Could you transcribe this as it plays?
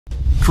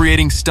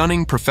creating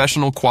stunning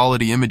professional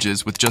quality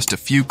images with just a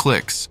few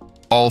clicks,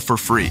 all for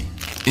free.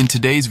 In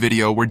today's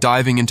video, we're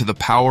diving into the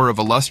power of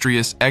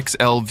Illustrious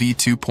XL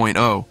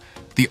v2.0,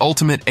 the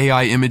ultimate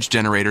AI image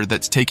generator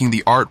that's taking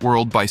the art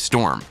world by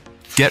storm.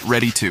 Get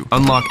ready to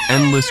unlock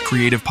endless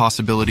creative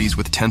possibilities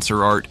with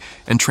Tensor Art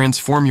and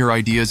transform your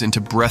ideas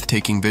into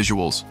breathtaking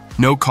visuals.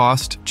 No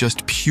cost,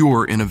 just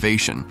pure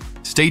innovation.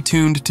 Stay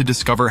tuned to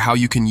discover how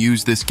you can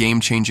use this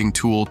game-changing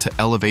tool to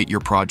elevate your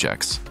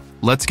projects.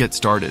 Let's get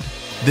started.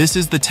 This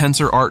is the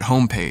Tensor Art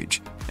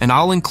homepage, and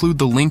I'll include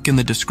the link in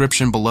the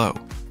description below.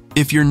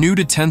 If you're new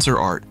to Tensor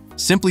Art,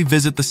 simply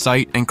visit the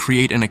site and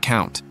create an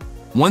account.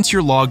 Once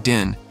you're logged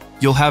in,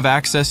 you'll have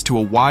access to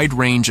a wide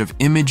range of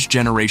image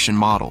generation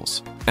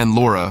models and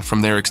Lora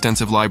from their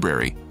extensive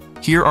library.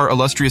 Here are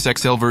Illustrious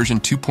XL version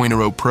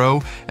 2.0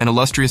 Pro and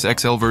Illustrious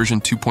XL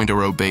version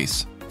 2.0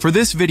 Base. For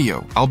this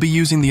video, I'll be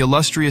using the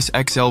Illustrious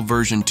XL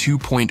version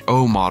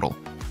 2.0 model.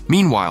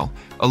 Meanwhile,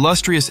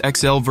 Illustrious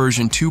XL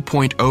version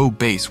 2.0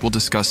 Base we'll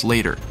discuss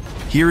later.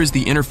 Here is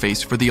the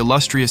interface for the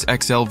Illustrious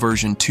XL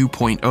version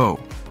 2.0.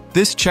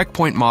 This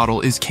checkpoint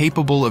model is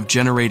capable of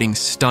generating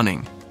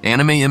stunning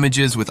anime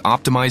images with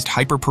optimized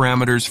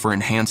hyperparameters for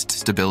enhanced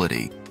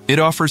stability. It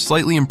offers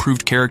slightly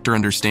improved character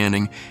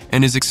understanding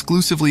and is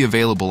exclusively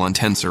available on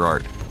Tensor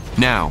Art.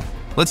 Now,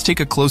 let's take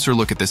a closer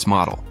look at this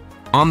model.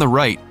 On the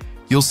right,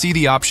 you'll see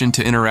the option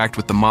to interact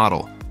with the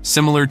model,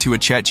 similar to a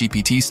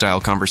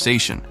ChatGPT-style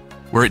conversation,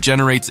 where it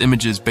generates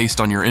images based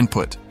on your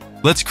input.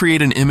 Let's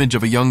create an image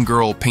of a young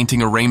girl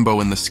painting a rainbow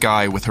in the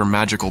sky with her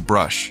magical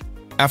brush.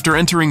 After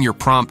entering your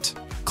prompt,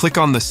 click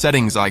on the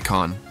settings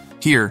icon.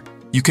 Here,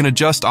 you can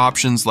adjust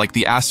options like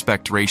the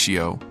aspect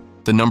ratio,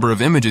 the number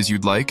of images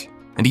you'd like,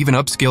 and even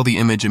upscale the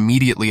image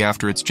immediately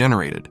after it's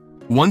generated.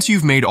 Once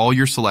you've made all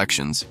your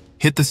selections,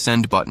 hit the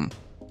send button.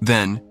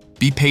 Then,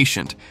 be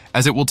patient,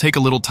 as it will take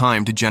a little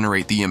time to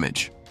generate the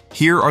image.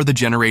 Here are the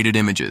generated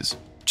images.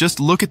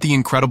 Just look at the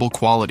incredible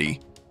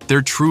quality.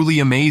 They're truly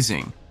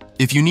amazing.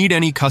 If you need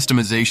any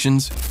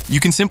customizations, you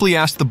can simply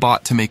ask the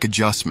bot to make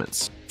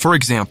adjustments. For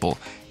example,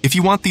 if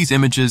you want these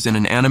images in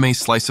an anime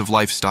slice of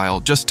life style,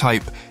 just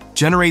type,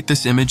 "Generate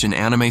this image in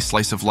anime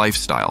slice of life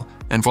style,"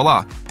 and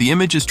voila, the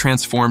image is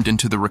transformed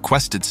into the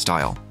requested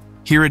style.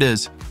 Here it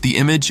is, the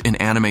image in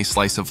anime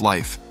slice of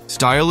life.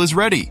 Style is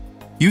ready.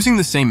 Using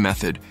the same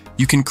method,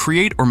 you can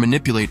create or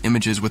manipulate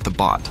images with the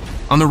bot.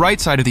 On the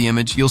right side of the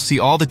image, you'll see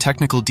all the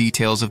technical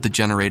details of the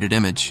generated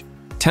image.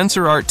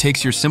 Tensor Art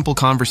takes your simple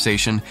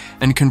conversation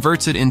and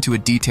converts it into a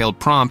detailed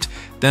prompt,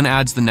 then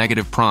adds the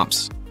negative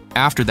prompts.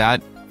 After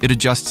that, it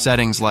adjusts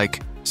settings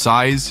like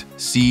size,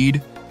 seed,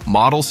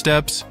 model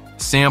steps,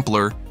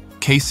 sampler,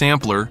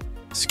 K-sampler,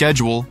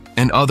 schedule,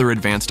 and other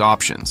advanced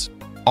options.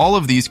 All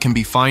of these can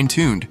be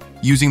fine-tuned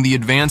using the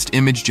Advanced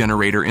Image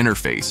Generator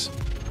interface.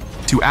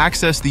 To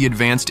access the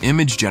Advanced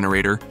Image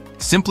Generator,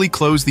 simply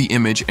close the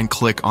image and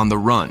click on the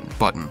Run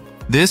button.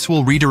 This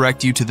will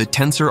redirect you to the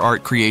Tensor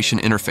Art creation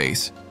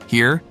interface.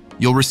 Here,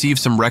 you'll receive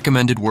some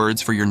recommended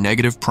words for your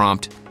negative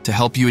prompt to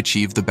help you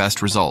achieve the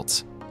best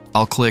results.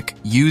 I'll click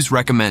Use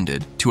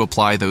Recommended to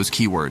apply those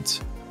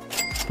keywords.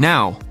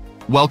 Now,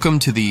 welcome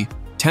to the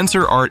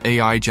Tensor Art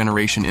AI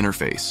generation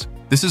interface.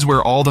 This is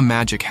where all the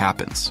magic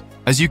happens.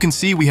 As you can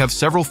see, we have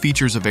several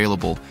features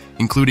available,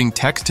 including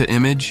text to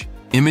image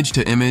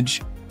to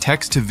image,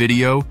 text to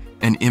video,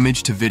 and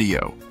image to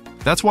video.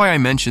 That's why I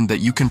mentioned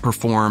that you can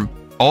perform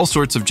all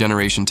sorts of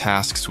generation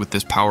tasks with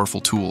this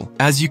powerful tool.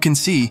 As you can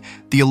see,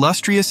 the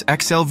Illustrious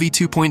XL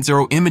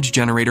v2.0 image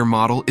generator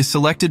model is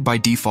selected by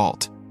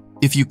default.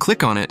 If you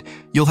click on it,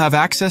 you'll have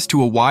access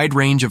to a wide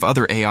range of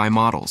other AI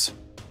models.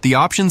 The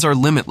options are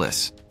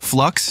limitless: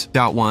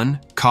 Flux.1,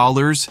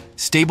 Collars,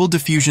 Stable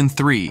Diffusion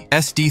 3,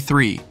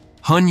 SD3,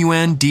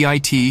 Hunyuan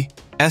DIT,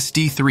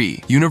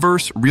 SD3,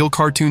 Universe, Real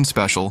Cartoon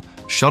Special,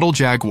 Shuttle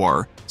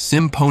Jaguar,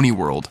 Sim Pony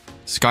World,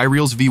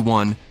 Skyreels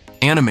V1,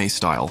 Anime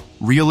Style,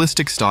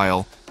 Realistic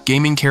Style,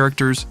 Gaming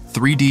Characters,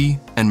 3D,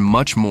 and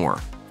much more.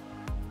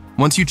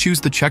 Once you choose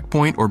the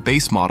checkpoint or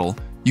base model,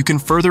 you can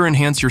further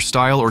enhance your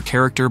style or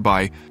character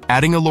by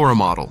adding a Lora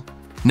model.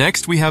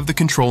 Next, we have the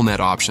control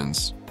net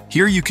options.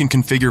 Here you can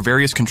configure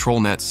various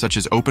control nets such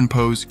as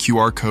OpenPose,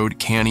 QR Code,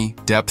 Canny,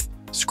 Depth,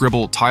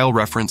 Scribble, Tile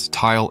Reference,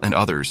 Tile, and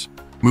others.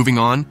 Moving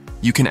on,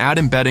 you can add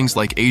embeddings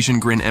like Asian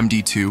Grin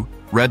MD2,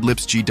 Red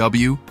Lips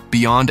GW,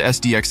 Beyond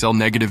SDXL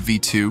Negative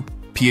V2,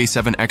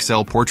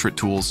 PA7XL Portrait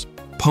Tools,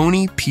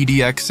 Pony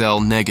PDXL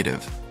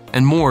Negative,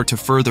 and more to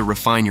further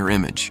refine your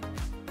image.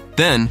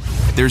 Then,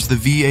 there's the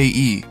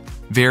VAE,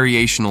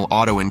 Variational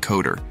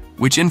Autoencoder,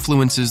 which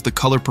influences the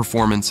color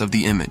performance of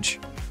the image.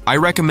 I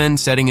recommend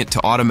setting it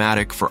to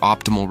automatic for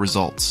optimal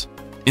results.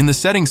 In the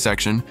settings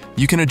section,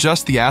 you can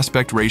adjust the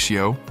aspect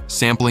ratio,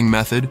 sampling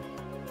method,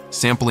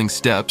 sampling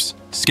steps,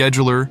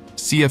 scheduler,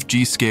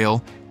 CFG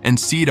scale, and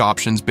seed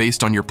options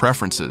based on your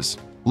preferences.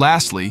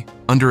 Lastly,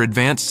 under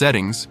Advanced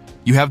Settings,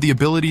 you have the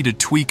ability to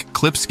tweak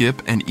clip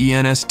skip and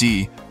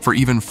ENSD for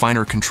even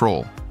finer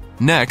control.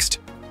 Next,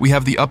 we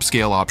have the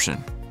upscale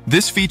option.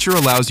 This feature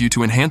allows you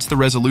to enhance the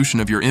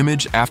resolution of your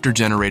image after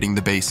generating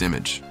the base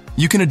image.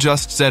 You can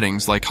adjust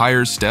settings like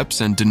higher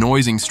steps and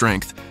denoising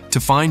strength to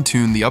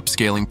fine-tune the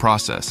upscaling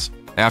process.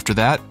 After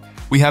that,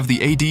 we have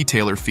the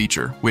A-detailer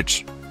feature,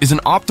 which is an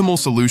optimal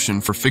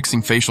solution for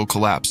fixing facial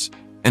collapse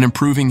and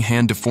improving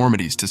hand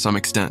deformities to some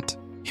extent.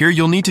 Here,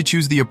 you'll need to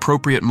choose the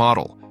appropriate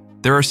model.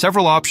 There are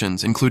several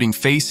options, including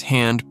face,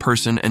 hand,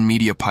 person, and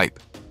media pipe.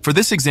 For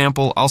this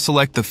example, I'll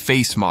select the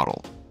face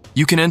model.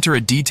 You can enter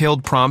a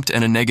detailed prompt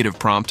and a negative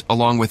prompt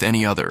along with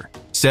any other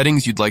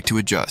settings you'd like to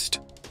adjust.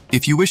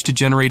 If you wish to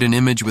generate an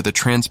image with a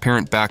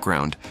transparent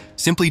background,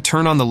 simply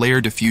turn on the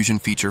layer diffusion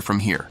feature from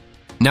here.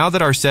 Now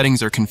that our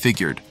settings are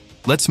configured,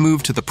 let's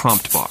move to the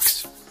prompt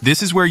box.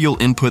 This is where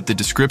you'll input the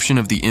description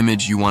of the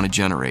image you want to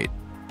generate.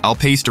 I'll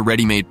paste a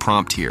ready-made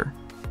prompt here.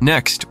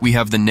 Next, we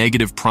have the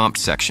negative prompt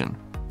section.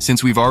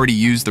 Since we've already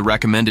used the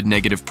recommended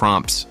negative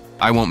prompts,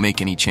 I won't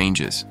make any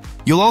changes.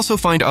 You'll also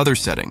find other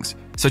settings,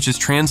 such as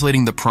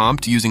translating the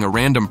prompt using a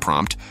random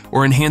prompt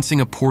or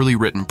enhancing a poorly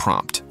written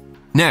prompt.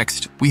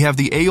 Next, we have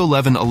the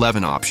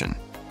A1111 option.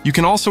 You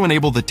can also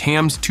enable the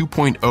TAMS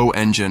 2.0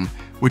 engine,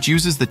 which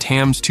uses the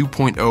TAMS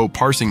 2.0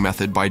 parsing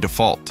method by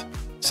default.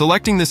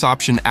 Selecting this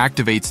option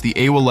activates the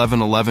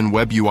A1111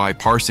 Web UI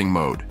parsing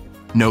mode.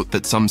 Note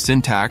that some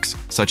syntax,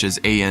 such as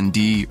AND,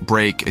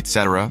 break,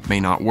 etc.,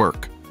 may not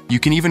work. You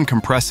can even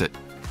compress it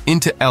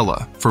into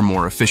ELA for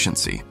more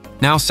efficiency.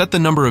 Now set the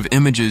number of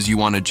images you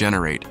want to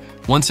generate.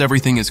 Once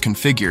everything is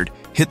configured,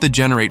 hit the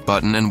Generate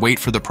button and wait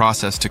for the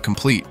process to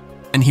complete.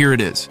 And here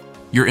it is.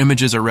 Your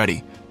images are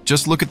ready.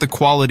 Just look at the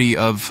quality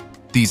of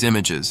these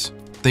images.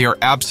 They are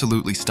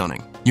absolutely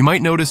stunning. You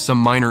might notice some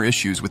minor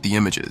issues with the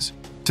images.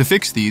 To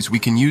fix these, we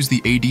can use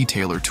the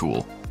A-detailer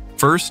tool.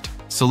 First,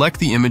 select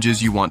the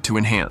images you want to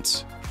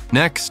enhance.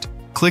 Next,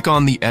 click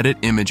on the Edit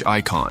Image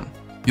icon.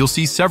 You'll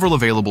see several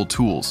available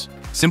tools.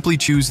 Simply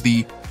choose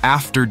the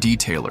After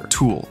Detailer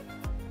tool.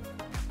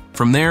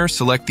 From there,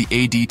 select the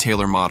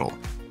A-detailer model.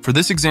 For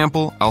this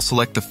example, I'll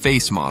select the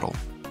face model.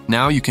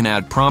 Now you can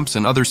add prompts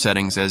and other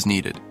settings as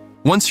needed.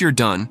 Once you're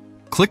done,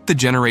 click the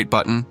Generate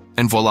button,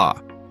 and voila,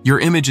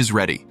 your image is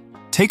ready.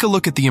 Take a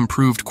look at the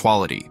improved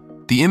quality.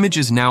 The image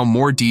is now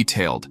more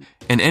detailed,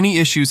 and any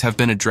issues have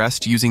been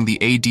addressed using the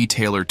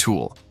A-detailer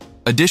tool.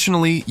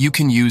 Additionally, you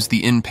can use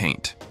the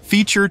InPaint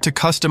feature to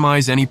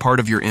customize any part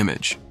of your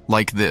image,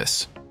 like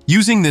this.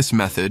 Using this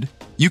method,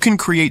 you can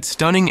create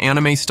stunning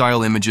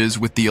anime-style images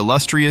with the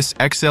Illustrious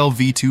XL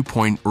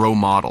V2.0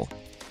 model.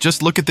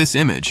 Just look at this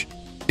image.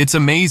 It's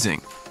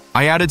amazing.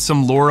 I added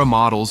some Lora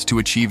models to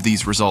achieve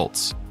these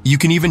results. You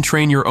can even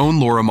train your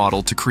own Lora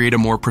model to create a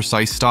more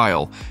precise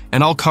style,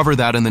 and I'll cover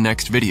that in the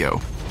next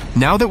video.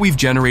 Now that we've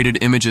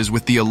generated images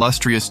with the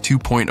Illustrious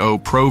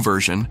 2.0 Pro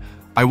version,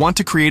 I want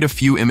to create a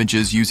few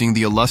images using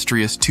the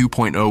Illustrious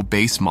 2.0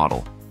 base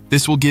model.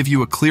 This will give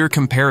you a clear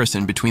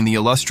comparison between the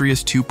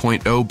Illustrious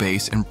 2.0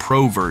 base and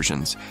Pro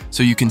versions,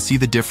 so you can see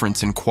the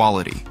difference in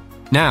quality.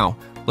 Now,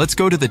 let's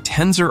go to the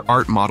Tensor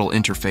Art model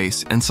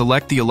interface and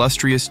select the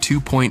Illustrious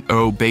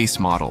 2.0 base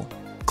model.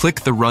 Click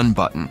the Run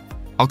button.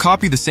 I'll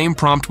copy the same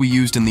prompt we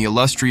used in the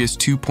Illustrious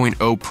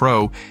 2.0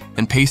 Pro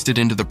and paste it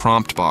into the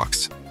prompt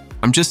box.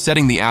 I'm just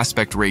setting the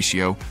aspect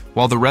ratio,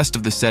 while the rest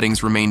of the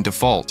settings remain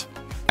default.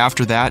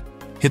 After that,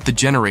 hit the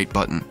Generate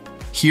button.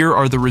 Here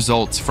are the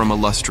results from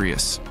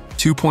Illustrious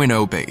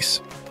 2.0 base.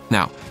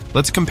 Now,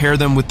 let's compare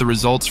them with the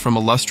results from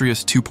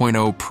Illustrious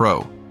 2.0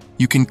 Pro.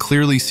 You can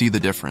clearly see the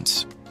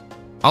difference.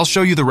 I'll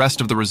show you the rest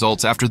of the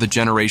results after the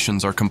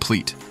generations are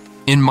complete.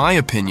 In my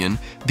opinion,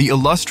 the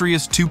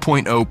Illustrious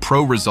 2.0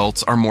 Pro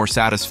results are more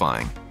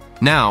satisfying.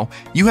 Now,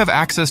 you have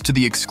access to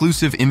the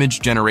exclusive image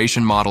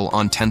generation model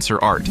on Tensor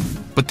Art.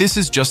 But this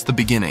is just the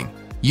beginning.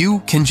 You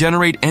can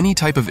generate any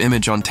type of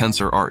image on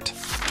Tensor Art.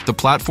 The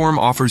platform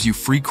offers you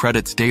free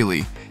credits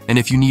daily, and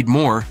if you need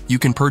more, you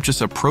can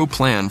purchase a Pro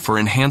plan for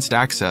enhanced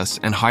access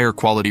and higher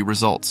quality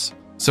results.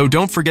 So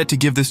don't forget to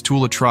give this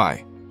tool a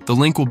try. The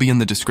link will be in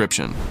the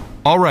description.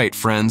 Alright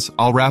friends,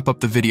 I'll wrap up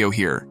the video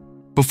here.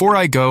 Before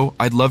I go,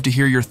 I'd love to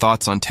hear your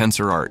thoughts on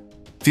Tensor Art.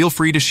 Feel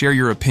free to share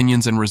your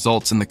opinions and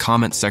results in the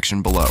comment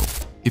section below.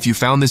 If you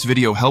found this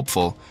video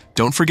helpful,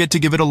 don't forget to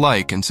give it a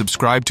like and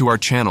subscribe to our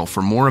channel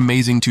for more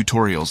amazing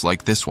tutorials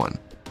like this one.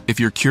 If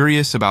you're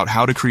curious about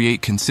how to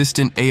create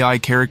consistent AI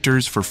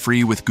characters for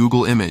free with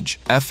Google Image,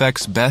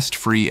 FX Best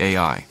Free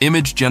AI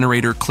Image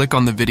Generator, click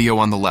on the video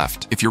on the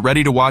left. If you're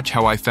ready to watch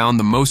how I found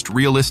the most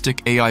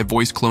realistic AI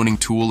voice cloning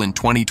tool in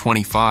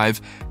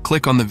 2025,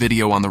 click on the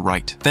video on the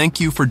right. Thank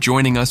you for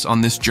joining us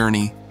on this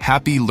journey.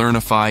 Happy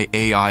Learnify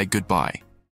AI. Goodbye.